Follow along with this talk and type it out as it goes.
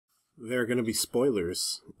There are going to be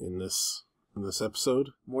spoilers in this episode.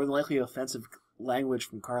 More than likely offensive language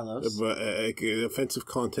from Carlos. But offensive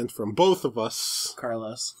content from both of us.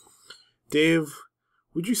 Carlos. Dave,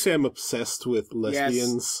 would you say I'm obsessed with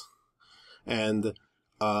lesbians and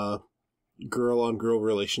girl-on-girl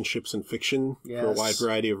relationships in fiction for a wide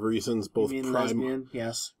variety of reasons, both lesbian?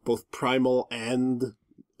 Yes. Both primal and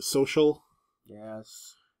social?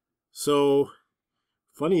 Yes. So,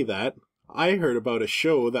 funny that I heard about a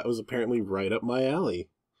show that was apparently right up my alley.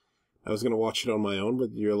 I was going to watch it on my own,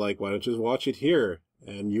 but you're like, why don't you just watch it here?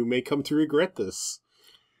 And you may come to regret this.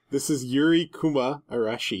 This is Yuri Kuma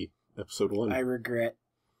Arashi, episode 1. I regret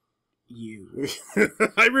you.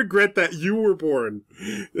 I regret that you were born.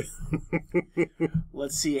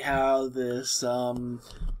 Let's see how this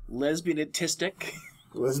lesbianistic,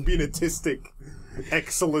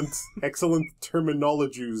 excellent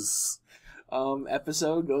terminologies.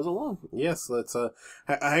 Episode goes along. Yes, let's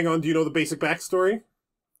hang on. Do you know the basic backstory?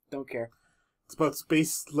 Don't care. It's about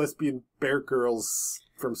space lesbian bear girls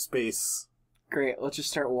from space. Great, let's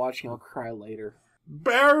just start watching. I'll cry later.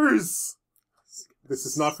 Bears! This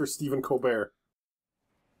is not for Stephen Colbert.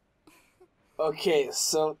 Okay,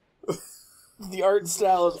 so the art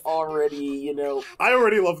style is already, I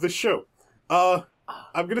already love this show. I'm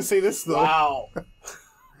gonna say this though. Wow.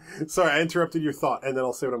 Sorry, I interrupted your thought, and then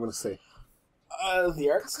I'll say what I'm gonna say. The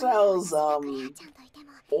art style is,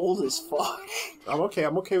 old as fuck. I'm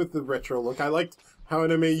okay with the retro look. I liked how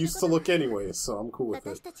anime used to look anyway, so I'm cool with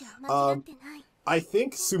it. I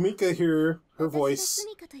think Sumika here, her voice,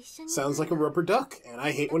 sounds like a rubber duck, and I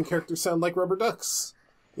hate when characters sound like rubber ducks.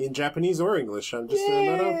 In Japanese or English, I'm just throwing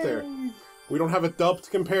that out there. We don't have a dub to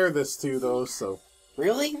compare this to, though, so...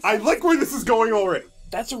 Really? I like where this is going already!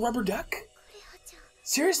 That's a rubber duck?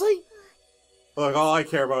 Seriously? Look, all I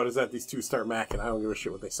care about is that these two start macking. I don't give a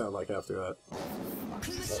shit what they sound like after that.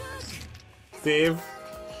 Dave,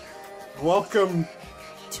 welcome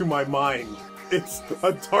to my mind. It's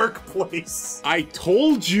a dark place. I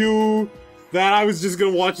told you that I was just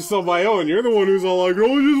gonna watch this on my own. You're the one who's all like,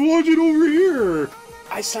 oh, just watch it over here.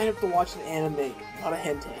 I signed up to watch an anime, not a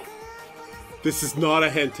hentai. This is not a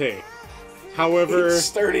hentai. However... It's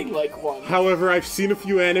starting like one. However, I've seen a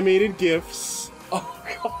few animated GIFs. Oh,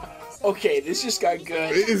 God. Okay, this just got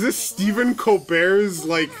good. Is this Stephen Colbert's,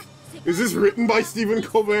 like... Is this written by Stephen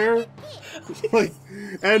Colbert? Like,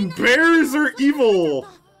 and bears are evil!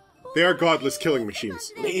 They are godless killing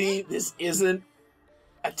machines. Lady, this isn't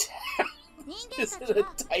this is a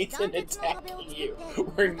Titan attacking you.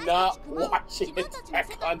 We're not watching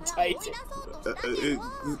Attack on Titan.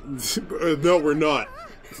 No, we're not.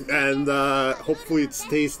 And, hopefully it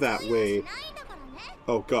stays that way.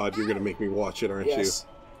 Oh god, you're gonna make me watch it, aren't you?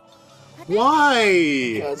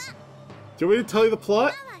 Why? Because... Do you want me to tell you the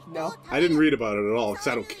plot? No. I didn't read about it at all, because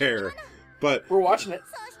I don't care. But... We're watching it.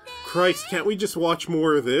 Christ, can't we just watch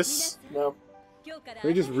more of this? No. Can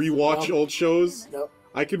we just rewatch old shows? No.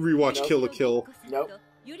 I could rewatch Kill la Kill. Nope.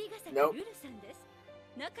 Nope.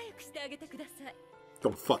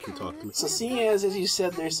 Don't fucking talk to me. So seeing as you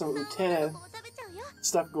said, there's some Lieutenant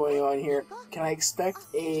stuff going on here, can I expect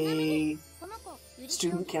a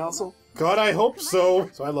student council? God, I hope so!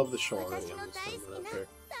 So I love the show already. I'm just throwing it out there.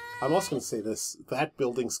 I'm also going to say this. That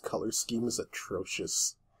building's color scheme is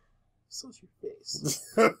atrocious. So's your face.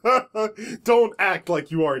 Don't act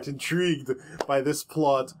like you aren't intrigued by this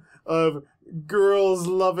plot of girls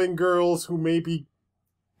loving girls who may be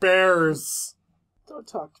bears. Don't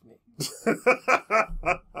talk to me.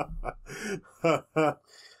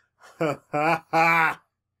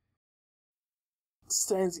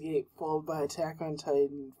 Steins Gate, followed by Attack on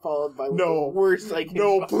Titan, followed by the worst I can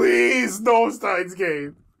No, please! No, Steins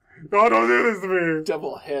Gate! No, don't do this to me!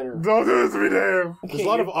 Double header. Don't do this to me, Dave! Okay, there's a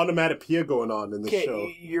lot of onomatopoeia going on in this show.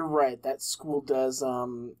 You're right. That school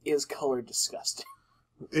is colored disgusting.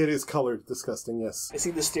 It is colored disgusting, yes. I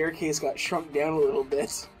see the staircase got shrunk down a little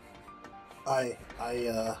bit. I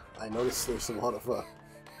noticed there's a lot of,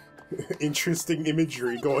 interesting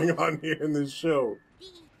imagery going on here in this show.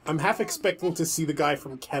 I'm half expecting to see the guy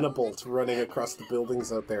from Cannibal running across the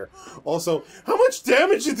buildings out there. Also, how much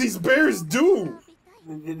damage did these bears do?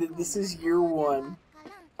 This is year 1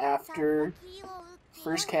 after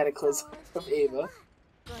first cataclysm of Ava.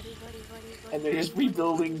 And they're just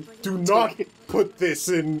rebuilding. Do not put this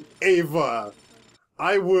in Ava.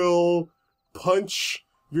 I will punch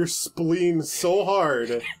your spleen so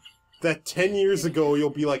hard that 10 years ago you'll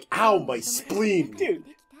be like, ow, my spleen. Dude,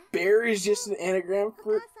 bear is just an anagram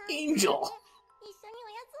for angel.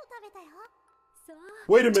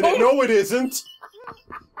 Wait a minute, no it isn't.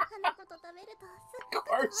 Of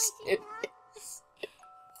course it is.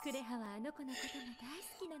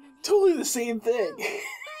 Totally the same thing.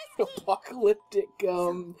 Apocalyptic,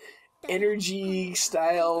 energy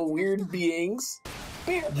style weird beings.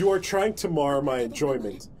 You are trying to mar my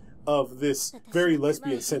enjoyment of this very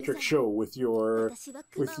lesbian-centric show with your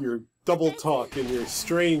double talk and your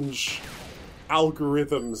strange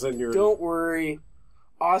algorithms and your... Don't worry.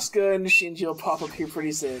 Asuka and Shinji will pop up here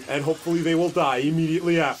pretty soon. And hopefully they will die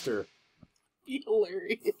immediately after. Be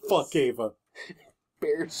hilarious. Fuck Ava.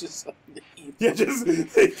 Bears just yeah, just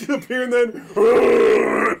they appear and then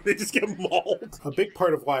they just get mauled. A big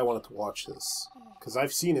part of why I wanted to watch this, because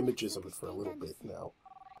I've seen images of it for a little bit now,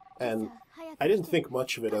 and I didn't think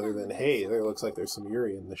much of it other than, hey, there looks like there's some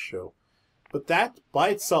Yuri in this show. But that, by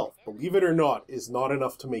itself, believe it or not, is not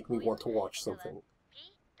enough to make me want to watch something.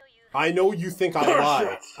 I know you think I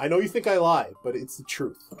lie. I know you think I lie, but it's the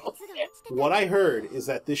truth. What I heard is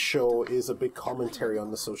that this show is a big commentary on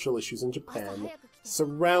the social issues in Japan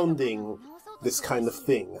surrounding this kind of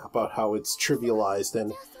thing, about how it's trivialized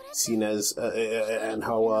and seen as, and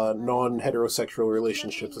how non-heterosexual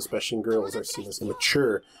relationships, especially in girls, are seen as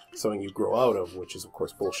immature, something you grow out of, which is of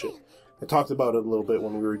course bullshit. I talked about it a little bit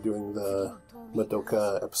when we were doing the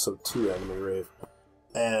Madoka episode 2 anime rave,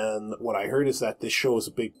 and what I heard is that this show is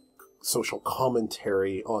a big social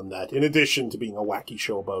commentary on that, in addition to being a wacky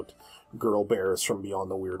show about girl bears from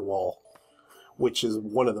beyond the weird wall. Which is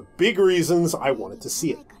one of the big reasons I wanted to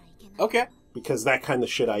see it. Okay. Because that kind of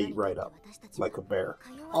shit I eat right up. Like a bear.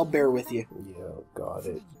 I'll bear with you. Yeah, God,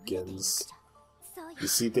 it begins. You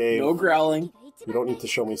see, Dave? No growling. You don't need to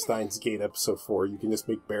show me Steins Gate episode 4. You can just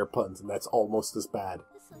make bear puns, and that's almost as bad.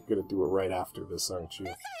 You're gonna do it right after this, aren't you?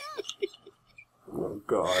 Oh,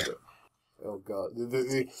 God. Oh, God.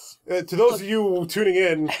 To those of you tuning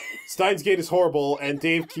in, Steins Gate is horrible, and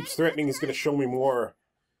Dave keeps threatening he's gonna show me more.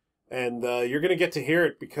 And you're gonna get to hear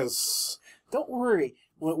it because... Don't worry.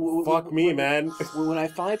 Fuck me, man. When I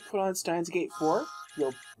finally put on Steins Gate 4,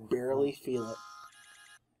 you'll barely feel it.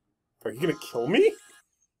 Are you gonna kill me?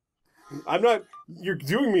 I'm not... You're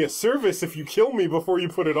doing me a service if you kill me before you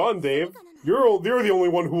put it on, Dave. You're the only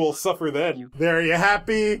one who will suffer then. There, you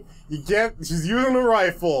happy? You get... She's using a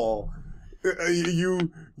rifle.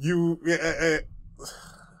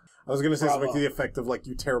 I was gonna say something to the effect of, like,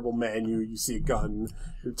 you terrible man, you see a gun,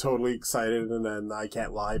 you're totally excited, and then I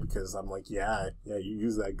can't lie because I'm like, yeah, you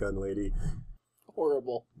use that gun, lady.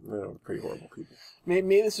 Horrible. Pretty horrible people.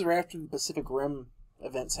 Maybe this is right after the Pacific Rim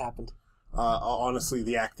events happened. Honestly,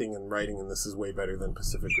 the acting and writing in this is way better than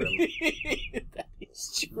Pacific Rim. That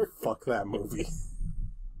is true. Fuck that movie.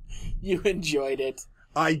 You enjoyed it.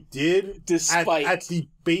 I did. Despite. At the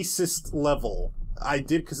basest level. I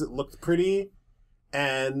did because it looked pretty.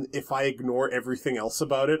 And if I ignore everything else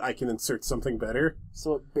about it, I can insert something better.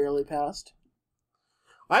 So it barely passed?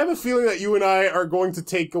 I have a feeling that you and I are going to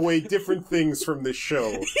take away different things from this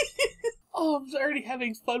show. Oh, I'm already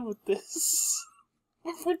having fun with this.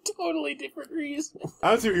 For totally different reasons.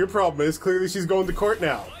 I don't see what your problem is. Clearly she's going to court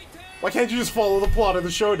now. Why can't you just follow the plot of the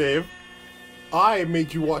show, Dave? I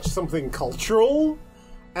made you watch something cultural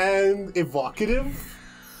and evocative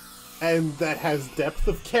and that has depth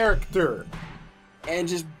of character. And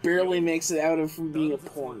just barely makes it out of from being a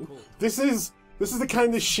porn. This is the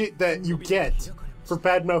kind of shit that you get for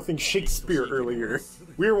bad-mouthing Shakespeare earlier.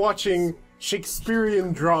 We're watching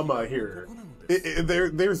Shakespearean drama here.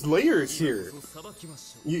 There's layers here.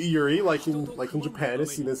 Yuri, like in Japan,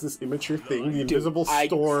 is seen as this immature thing. The invisible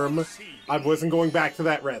storm. I wasn't going back to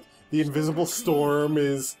that rant. The invisible storm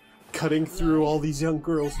is cutting through all these young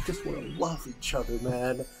girls who just want to love each other,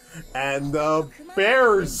 man. And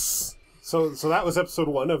bears. So that was episode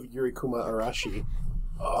 1 of Yuri Kuma Arashi.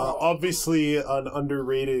 Obviously an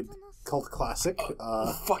underrated cult classic.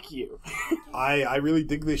 Fuck you. I really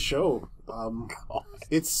dig this show.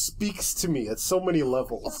 It speaks to me at so many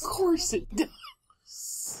levels. Of course it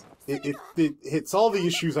does. It hits all the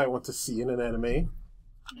issues I want to see in an anime.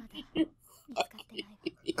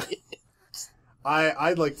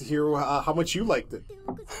 I'd like to hear how much you liked it.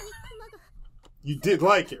 You did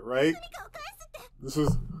like it, right? This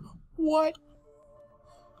was... What?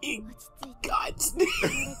 In God's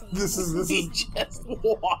name. This is just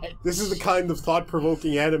what? This is the kind of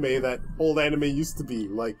thought-provoking anime that old anime used to be,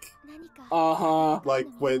 like... Like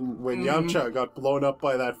when Yamcha got blown up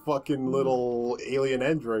by that fucking little alien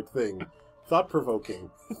android thing. Thought-provoking.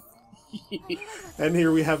 And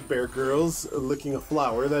here we have bear girls licking a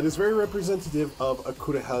flower that is very representative of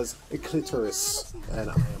Akureha's clitoris. And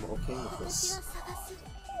I am okay with this.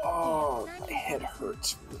 Oh, my head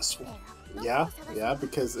hurts from this one. Yeah,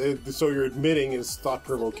 because so you're admitting it's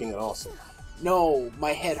thought-provoking and awesome. No,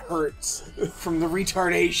 my head hurts from the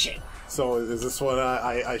retardation. So is this one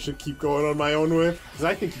I should keep going on my own with? Because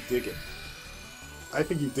I think you dig it. I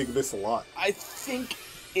think you dig this a lot. I think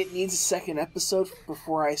it needs a second episode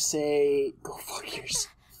before I say go fuck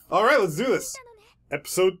yourself. Alright, let's do this.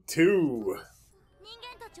 Episode 2.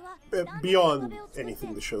 Beyond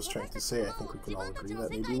anything the show's trying to say, I think we can all agree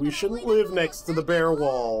that maybe we shouldn't live next to the bear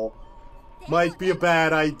wall. Might be a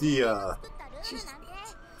bad idea.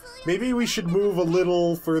 Maybe we should move a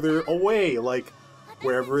little further away, like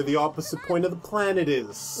wherever the opposite point of the planet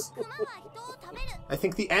is. I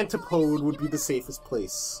think the antipode would be the safest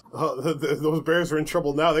place. Those bears are in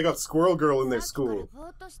trouble now. They got Squirrel Girl in their school.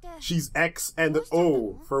 She's X and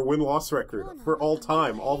O for a win-loss record. For all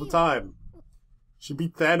time, all the time. She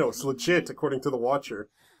beat Thanos, legit, according to the Watcher.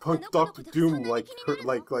 Punked Dr. Doom like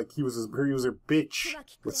he was her bitch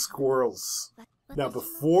with squirrels. Now,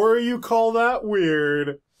 before you call that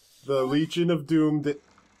weird, the Legion of Doom did...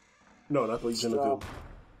 No, not the Legion of Doom.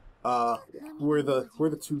 Who are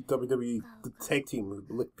the two WWE tag team who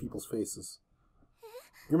lick people's faces?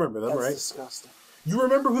 You remember them, right? That's disgusting. You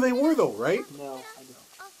remember who they were, though, right? No, I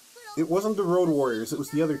don't. It wasn't the Road Warriors, it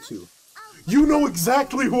was the other two. You know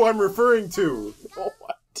exactly who I'm referring to! No,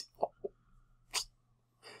 I don't.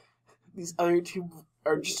 These other two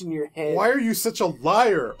are just in your head. Why are you such a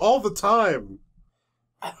liar all the time?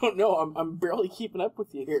 I don't know, I'm barely keeping up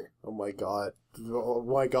with you here. Oh my god. Oh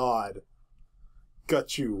my god.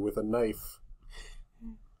 Got you with a knife.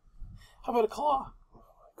 How about a claw? Oh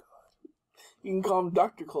my god. You can call him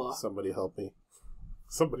Dr. Claw. Somebody help me.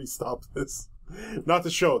 Somebody stop this. Not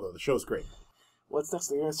the show, though. The show's great. What's next?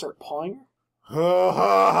 They're gonna start pawing her? Ha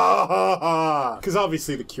ha ha ha ha! Because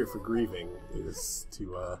obviously the cure for grieving is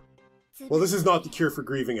to, well, this is not the cure for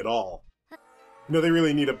grieving at all. No, they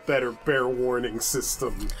really need a better bear warning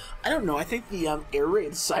system. I don't know, I think the air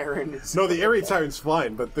raid siren is... No, the air raid siren's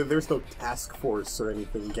fine, but there's no task force or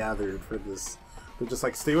anything gathered for this. They're just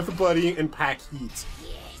like, stay with a buddy and pack heat.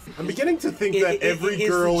 I'm beginning to think that every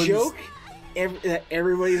girl is the joke that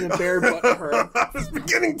everybody's a bear but her. I was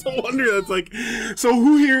beginning to wonder, that's like, so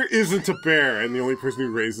who here isn't a bear? And the only person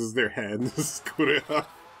who raises their hand is Kureha.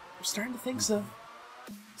 I'm starting to think so.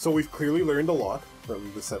 So we've clearly learned a lot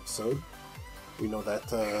from this episode. We know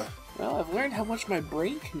that, well, I've learned how much my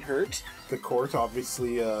brain can hurt. The court,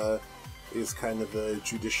 obviously, is kind of the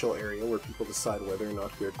judicial area where people decide whether or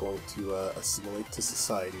not they're going to assimilate to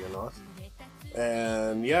society or not.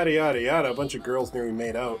 And yada yada yada, a bunch of girls nearly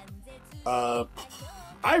made out.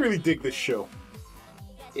 I really dig this show.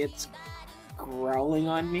 It's growling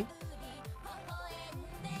on me.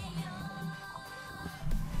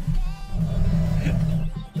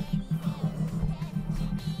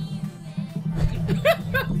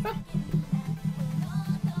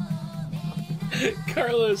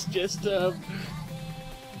 Carlos just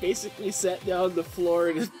basically sat down on the floor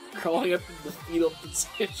and is crawling up in the fetal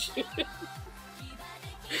position.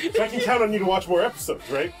 So I can count on you to watch more episodes,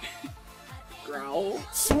 right? Growl.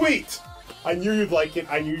 Sweet! I knew you'd like it.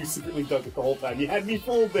 I knew you secretly dug it the whole time. You had me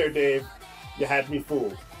fooled there, Dave. You had me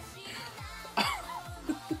fooled.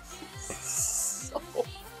 So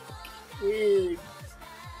weird.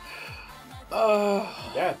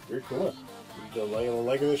 Yeah, Yuri Kuma. You're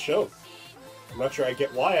liking the show. I'm not sure I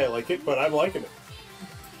get why I like it, but I'm liking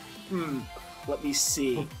it. Let me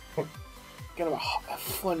see. Gonna have a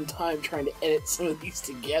fun time trying to edit some of these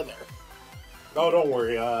together. Oh, don't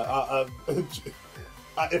worry.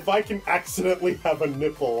 If I can accidentally have a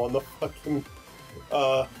nipple on the fucking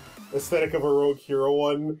aesthetic of a Rogue Hero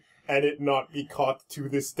one, and it not be caught to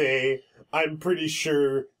this day, I'm pretty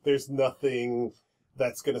sure there's nothing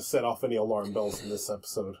that's gonna set off any alarm bells in this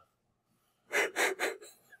episode.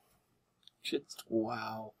 Just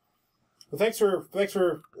wow. Well, thanks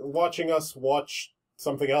for watching us watch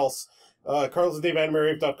something else.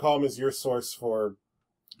 CarlosandDaveAnimeRave.com is your source for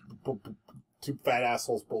two fat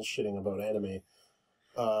assholes bullshitting about anime.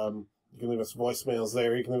 You can leave us voicemails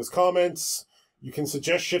there. You can leave us comments. You can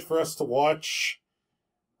suggest shit for us to watch.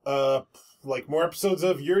 Like more episodes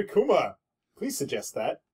of Yuri Kuma. Please suggest that.